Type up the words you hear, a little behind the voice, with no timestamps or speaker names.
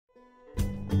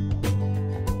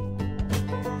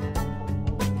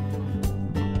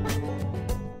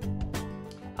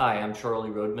Hi, I'm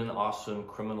Charlie Roadman, Austin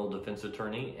criminal defense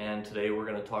attorney, and today we're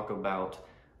going to talk about,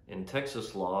 in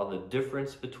Texas law, the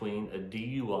difference between a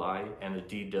DUI and a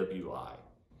DWI.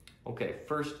 Okay,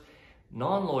 first,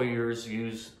 non-lawyers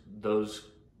use those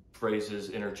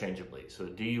phrases interchangeably. So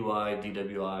DUI,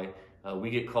 DWI, we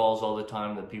get calls all the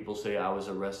time that people say, I was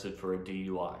arrested for a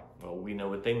DUI. Well, we know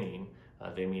what they mean.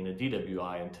 They mean a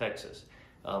DWI in Texas.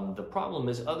 The problem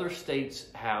is other states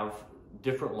have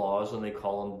different laws and they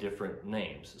call them different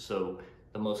names. So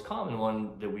the most common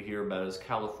one that we hear about is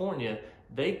California.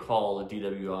 They call a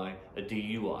DWI a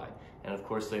DUI. And of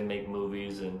course they make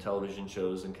movies and television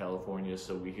shows in California,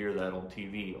 so we hear that on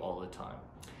TV all the time.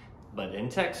 But in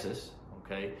Texas,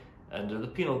 okay, under the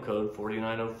Penal Code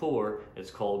 4904,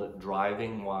 it's called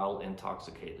driving while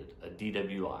intoxicated, a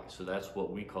DWI. So that's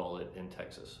what we call it in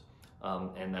Texas.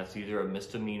 And that's either a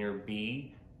misdemeanor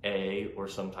B, A, or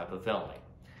some type of felony.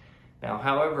 Now,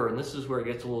 however, and this is where it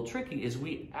gets a little tricky, is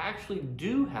we actually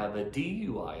do have a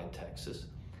DUI in Texas,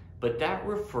 but that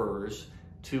refers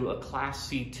to a Class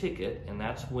C ticket, and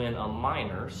that's when a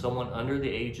minor, someone under the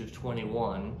age of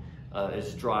 21,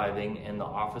 is driving and the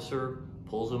officer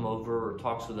pulls them over or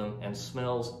talks with them and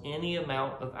smells any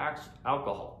amount of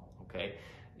alcohol, okay?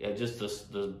 Just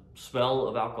the smell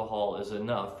of alcohol is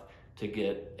enough to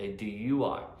get a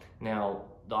DUI. Now,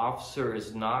 the officer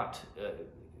is not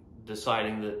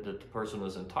deciding that the person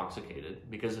was intoxicated,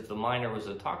 because if the minor was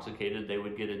intoxicated, they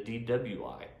would get a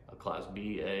DWI, a Class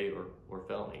B, A, or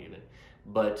felony even.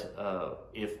 But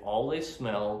if all they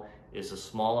smell is a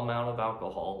small amount of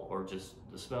alcohol or just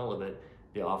the smell of it,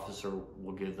 the officer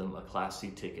will give them a Class C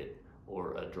ticket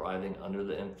or a driving under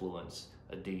the influence,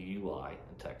 a DUI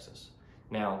in Texas.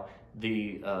 Now,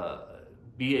 the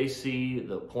BAC,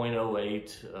 the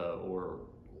 .08 or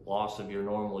loss of your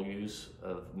normal use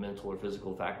of mental or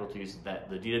physical faculties, that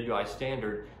the DWI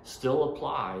standard still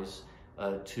applies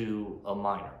to a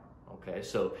minor. Okay,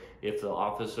 so if the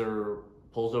officer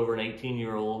pulls over an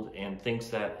 18-year-old and thinks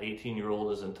that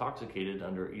 18-year-old is intoxicated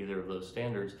under either of those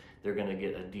standards, they're going to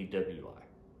get a DWI.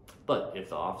 But if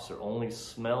the officer only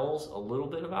smells a little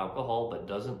bit of alcohol but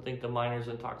doesn't think the minor's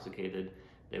intoxicated,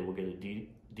 they will get a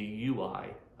DUI,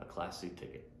 a Class C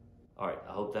ticket. All right,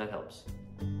 I hope that helps.